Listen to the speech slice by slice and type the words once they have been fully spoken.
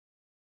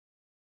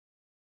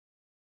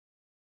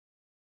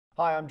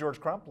Hi, I'm George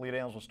Crump, lead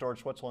analyst with Storage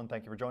Switzerland.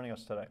 Thank you for joining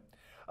us today.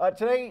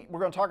 Today, we're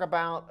going to talk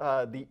about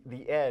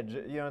the edge,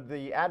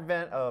 the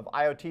advent of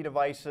IoT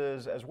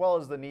devices, as well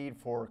as the need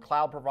for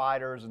cloud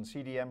providers and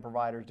CDN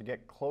providers to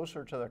get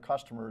closer to their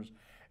customers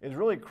is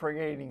really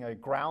creating a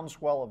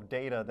groundswell of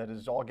data that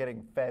is all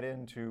getting fed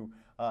into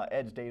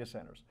edge data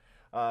centers.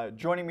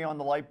 Joining me on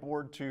the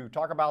Lightboard to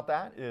talk about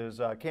that is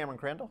Cameron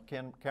Crandall.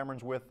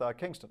 Cameron's with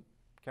Kingston.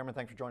 Cameron,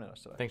 thanks for joining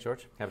us today. Thanks,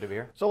 George. Happy to be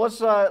here. So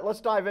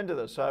let's dive into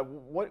this.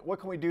 What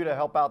can we do to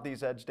help out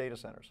these edge data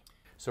centers?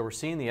 So we're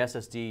seeing the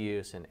SSD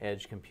use in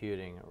edge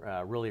computing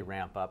really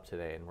ramp up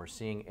today, and we're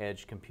seeing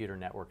edge computer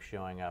networks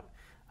showing up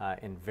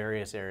in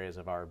various areas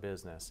of our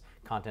business.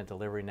 Content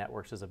Delivery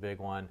Networks is a big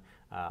one.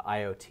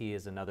 IoT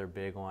is another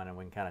big one, and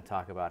we can kind of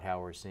talk about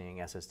how we're seeing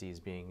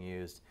SSDs being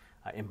used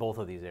in both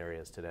of these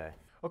areas today.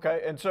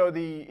 Okay, and so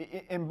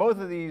in both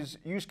of these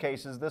use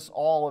cases, this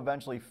all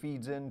eventually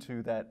feeds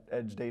into that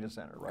edge data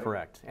center, right?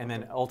 Correct, and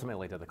then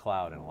ultimately to the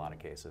cloud in a lot of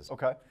cases.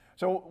 Okay,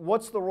 so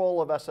what's the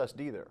role of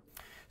SSD there?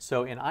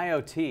 So in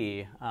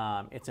IoT,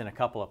 it's in a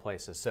couple of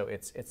places. So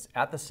it's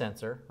at the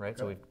sensor, right?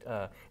 Okay.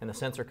 So and the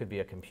sensor could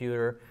be a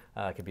computer,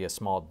 it could be a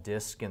small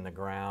disk in the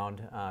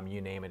ground, you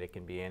name it, it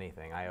can be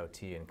anything.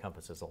 IoT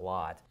encompasses a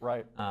lot.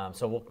 Right.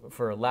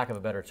 For lack of a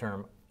better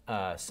term,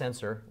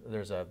 sensor,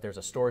 there's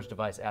a storage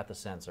device at the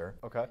sensor.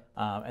 Okay.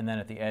 And then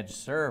at the edge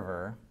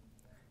server,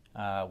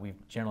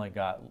 we've generally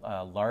got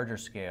larger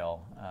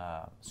scale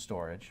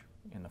storage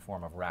in the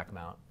form of rack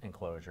mount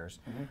enclosures.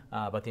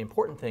 Mm-hmm. But the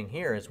important thing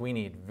here is we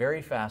need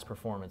very fast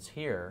performance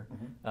here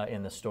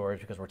in the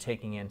storage because we're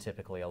taking in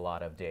typically a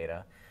lot of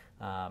data.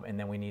 And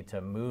then we need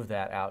to move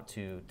that out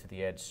to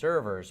the edge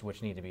servers,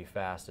 which need to be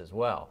fast as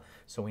well.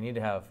 So we need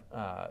to have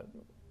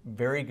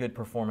very good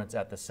performance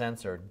at the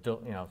sensor,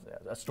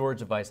 a storage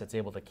device that's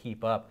able to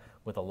keep up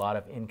with a lot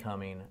of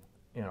incoming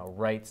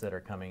writes that are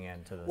coming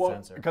into the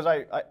sensor. Because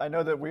I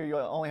know that we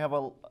only have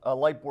a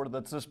Lightboard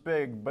that's this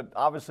big, but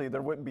obviously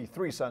there wouldn't be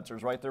 3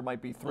 sensors, right? There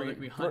might be 3. Well, there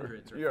could be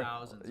hundreds or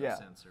thousands of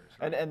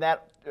sensors. Right? And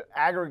that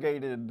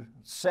aggregated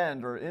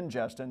send or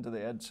ingest into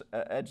the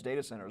edge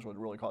data center is what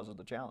really causes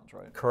the challenge,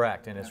 right?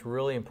 Correct, and it's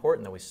really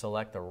important that we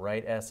select the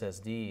right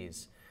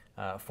SSDs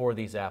for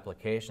these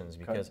applications,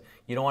 because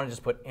you don't want to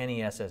just put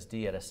any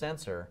SSD at a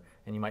sensor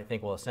and you might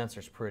think, well, a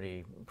sensor's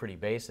pretty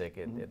basic.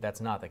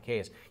 That's not the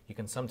case. You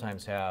can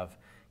sometimes have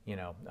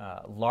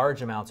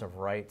large amounts of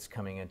writes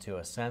coming into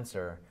a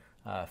sensor,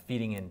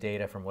 feeding in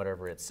data from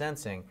whatever it's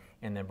sensing,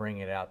 and then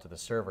bringing it out to the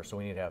server. So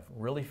we need to have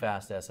really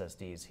fast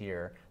SSDs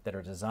here that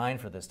are designed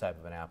for this type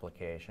of an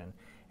application.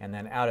 And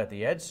then out at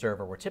the edge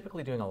server, we're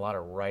typically doing a lot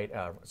of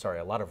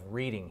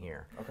reading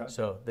here. Okay.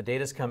 So the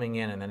data's coming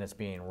in and then it's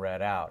being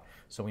read out.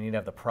 So we need to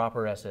have the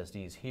proper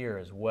SSDs here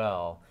as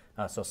well.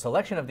 So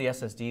selection of the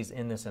SSDs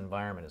in this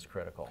environment is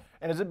critical.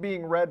 And is it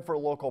being read for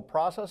local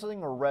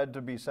processing or read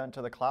to be sent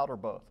to the cloud, or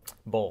both?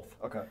 Both.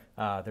 Okay.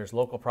 There's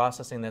local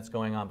processing that's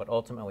going on, but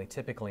ultimately,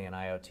 typically in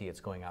IoT,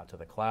 it's going out to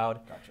the cloud,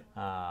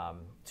 Gotcha.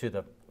 to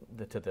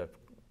the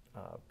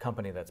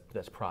company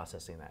that's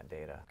processing that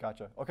data.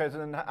 Gotcha. Okay, so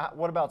then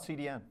what about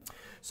CDN?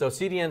 So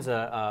CDN's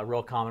a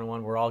real common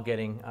one. We're all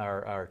getting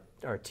our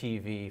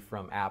TV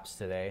from apps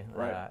today,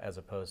 right, as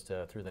opposed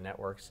to through the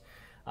networks.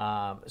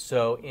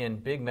 So in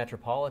big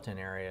metropolitan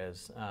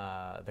areas,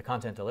 the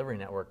Content Delivery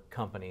Network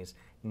companies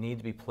need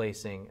to be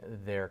placing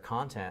their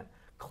content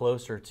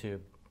closer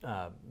to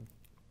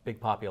big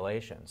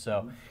population.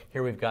 So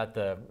here we've got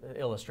the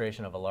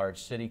illustration of a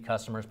large city,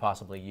 customers,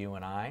 possibly you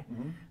and I,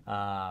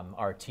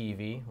 our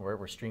TV,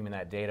 we're streaming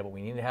that data, but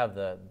we need to have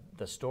the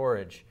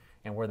storage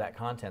and where that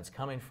content's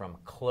coming from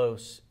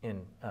close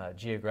in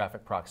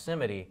geographic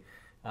proximity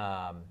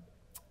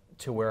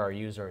to where our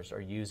users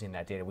are using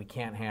that data. We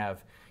can't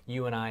have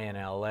you and I in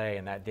LA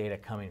and that data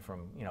coming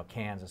from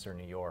Kansas or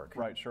New York.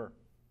 Right, sure.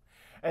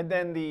 And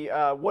then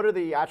what are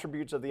the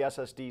attributes of the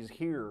SSDs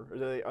here?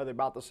 Are they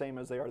about the same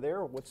as they are there?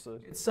 Or what's the?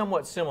 It's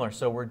somewhat similar.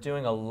 So we're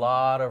doing a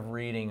lot of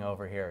reading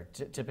over here.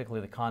 Typically,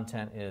 the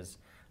content is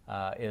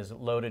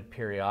loaded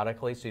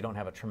periodically, so you don't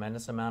have a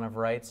tremendous amount of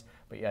writes.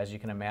 But as you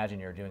can imagine,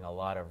 you're doing a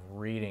lot of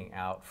reading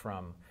out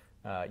from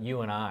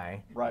you and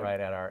I, right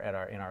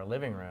in our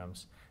living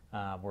rooms.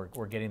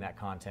 We're getting that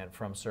content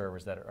from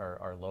servers that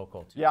are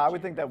local. Yeah, I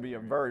would think that would be a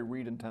very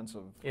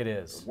read-intensive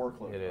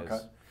workload. It is. Okay.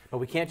 But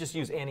we can't just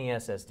use any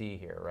SSD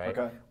here, right?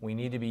 Okay. We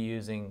need to be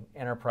using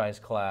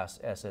enterprise-class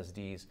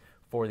SSDs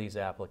for these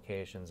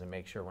applications and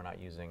make sure we're not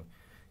using,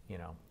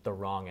 the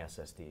wrong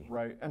SSD.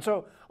 Right. And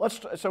so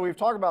we've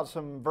talked about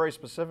some very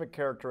specific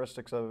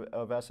characteristics of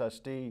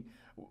SSD.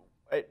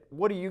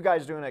 What are you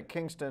guys doing at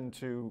Kingston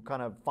to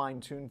kind of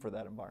fine-tune for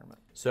that environment?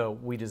 So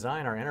we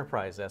design our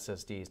enterprise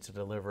SSDs to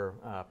deliver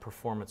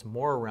performance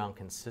more around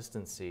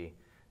consistency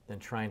than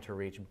trying to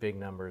reach big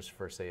numbers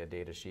for, say, a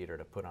data sheet or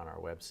to put on our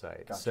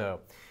website. Gotcha. So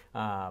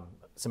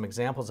some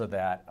examples of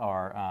that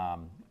are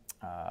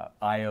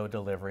I/O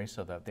delivery,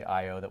 so the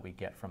I/O that we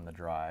get from the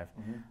drive,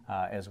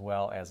 as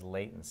well as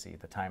latency,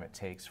 the time it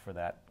takes for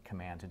that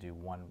command to do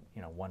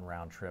one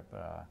round trip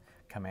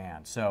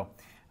command. So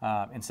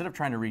instead of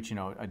trying to reach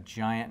a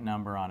giant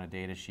number on a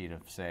data sheet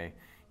of, say,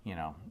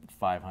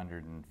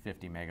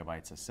 550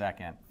 megabytes a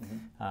second.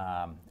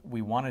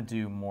 We want to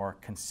do more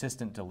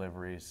consistent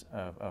deliveries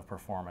of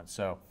performance.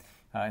 So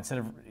instead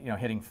of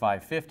hitting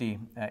 550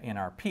 in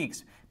our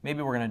peaks,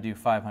 maybe we're going to do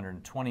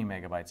 520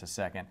 megabytes a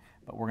second,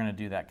 but we're going to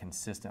do that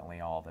consistently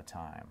all the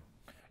time.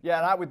 Yeah,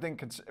 and I would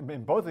think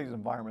in both of these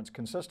environments,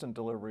 consistent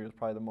delivery is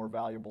probably the more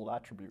valuable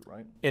attribute,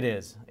 right? It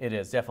is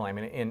definitely. I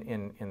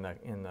mean, in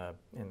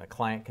the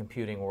client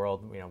computing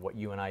world, what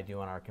you and I do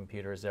on our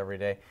computers every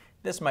day,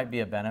 this might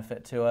be a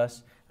benefit to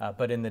us.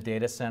 But in the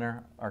data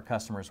center, our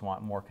customers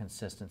want more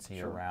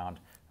consistency around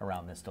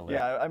this delivery.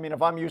 Yeah, I mean,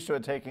 if I'm used to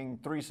it taking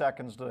 3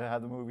 seconds to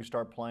have the movie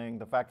start playing,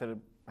 the fact that it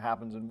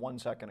happens in 1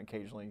 second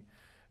occasionally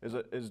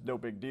is no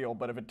big deal.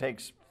 But if it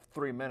takes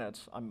 3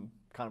 minutes, I'm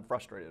kind of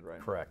frustrated,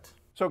 right? Correct.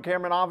 So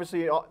Cameron,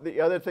 obviously the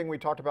other thing we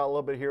talked about a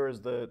little bit here is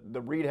the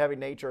read-heavy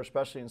nature,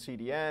 especially in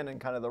CDN, and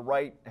kind of the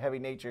write-heavy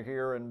nature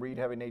here and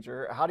read-heavy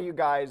nature here. How do you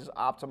guys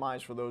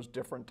optimize for those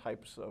different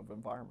types of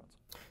environments?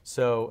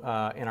 So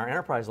in our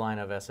enterprise line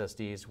of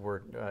SSDs,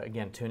 we're,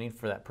 again, tuning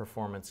for that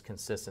performance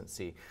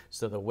consistency.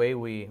 So the way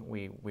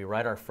we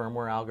write our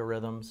firmware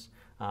algorithms,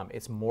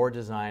 it's more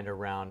designed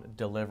around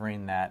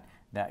delivering that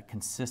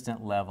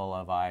consistent level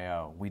of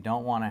I/O. We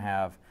don't want to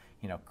have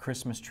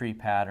Christmas tree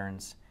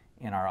patterns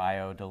in our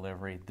I/O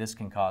delivery. This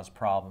can cause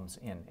problems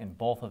in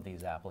both of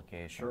these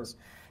applications. Sure.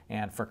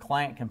 And for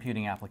client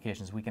computing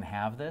applications, we can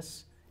have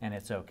this, and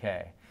it's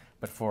okay.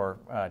 But for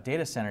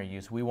data center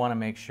use, we want to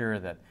make sure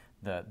that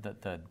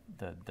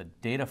the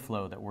data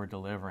flow that we're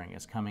delivering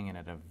is coming in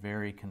at a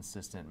very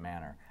consistent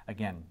manner.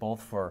 Again,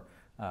 both for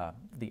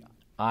the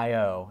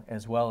I/O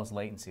as well as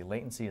latency.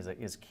 Latency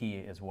is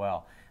key as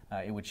well.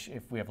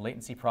 If we have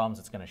latency problems,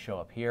 it's going to show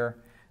up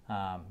here.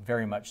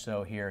 Very much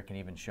so here. It can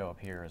even show up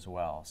here as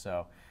well.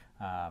 So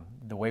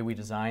the way we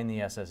design the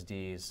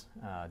SSDs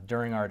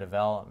during our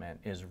development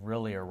is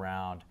really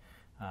around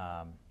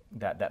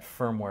that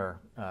firmware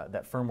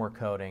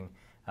coding.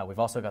 We've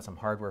also got some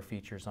hardware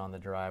features on the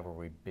drive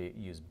where we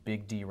use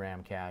big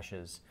DRAM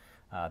caches.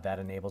 That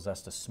enables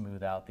us to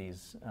smooth out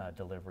these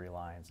delivery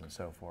lines and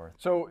so forth.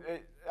 So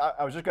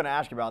I was just going to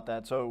ask you about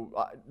that. So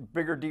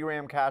bigger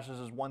DRAM caches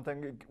is one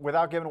thing.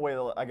 Without giving away,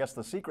 I guess,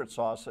 the secret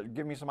sauce,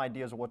 give me some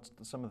ideas of what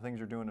some of the things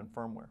you're doing in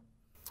firmware.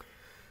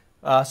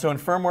 So in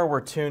firmware, we're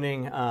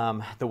tuning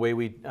the way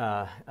we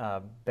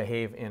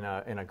behave in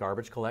a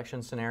garbage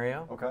collection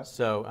scenario. Okay.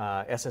 So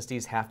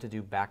SSDs have to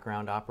do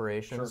background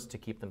operations to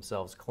keep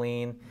themselves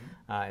clean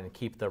and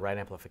keep the write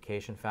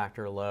amplification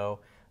factor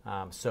low.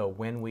 So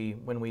when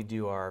we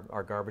do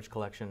our garbage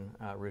collection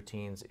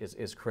routines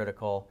is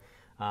critical.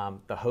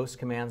 The host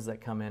commands that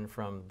come in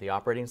from the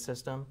operating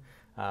system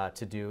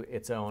to do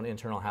its own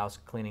internal house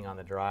cleaning on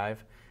the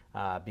drive.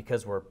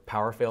 Because we're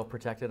power fail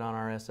protected on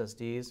our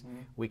SSDs,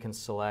 we can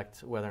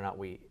select whether or not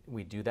we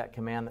do that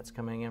command that's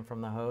coming in from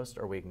the host,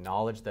 or we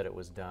acknowledge that it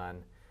was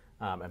done,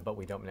 but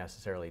we don't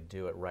necessarily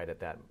do it right at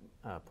that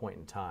point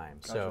in time.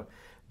 Gotcha. So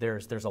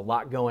there's a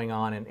lot going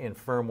on in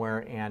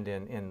firmware and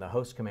in the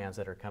host commands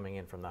that are coming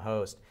in from the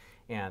host,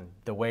 and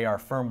the way our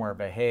firmware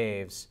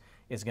behaves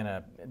is going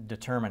to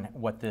determine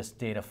what this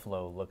data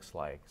flow looks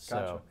like.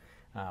 Gotcha.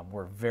 So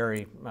we're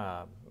very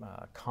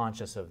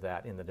conscious of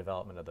that in the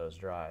development of those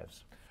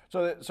drives.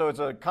 So it's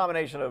a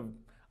combination of,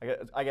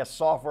 I guess,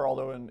 software,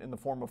 although in the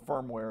form of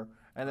firmware,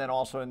 and then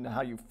also in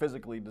how you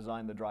physically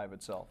design the drive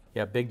itself.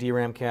 Yeah, big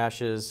DRAM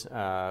caches.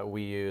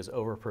 We use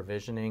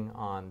over-provisioning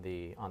on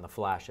the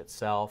flash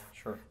itself.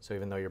 Sure. So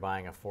even though you're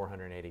buying a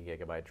 480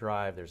 gigabyte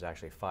drive, there's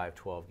actually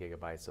 512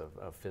 gigabytes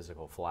of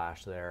physical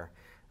flash there.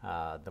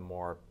 The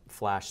more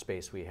flash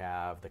space we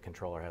have, the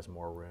controller has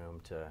more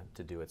room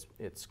to do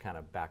its kind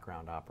of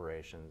background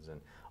operations, and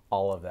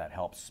all of that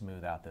helps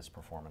smooth out this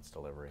performance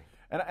delivery.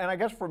 And I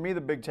guess for me the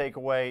big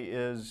takeaway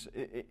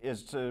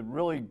is to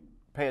really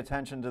pay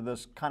attention to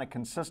this kind of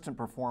consistent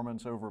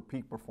performance over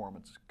peak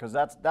performance, because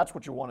that's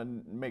what you want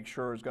to make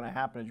sure is going to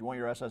happen. Is you want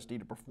your SSD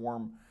to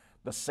perform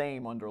the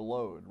same under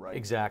load, right?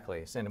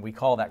 Exactly, and we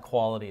call that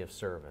quality of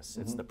service.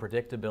 It's the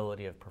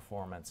predictability of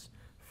performance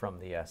from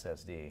the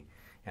SSD,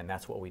 and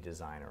that's what we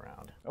design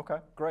around. Okay,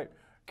 great.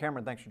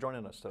 Cameron, thanks for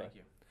joining us today. Thank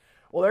you.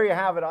 Well, there you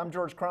have it. I'm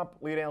George Crump,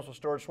 lead analyst with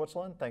Storage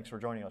Switzerland. Thanks for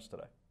joining us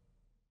today.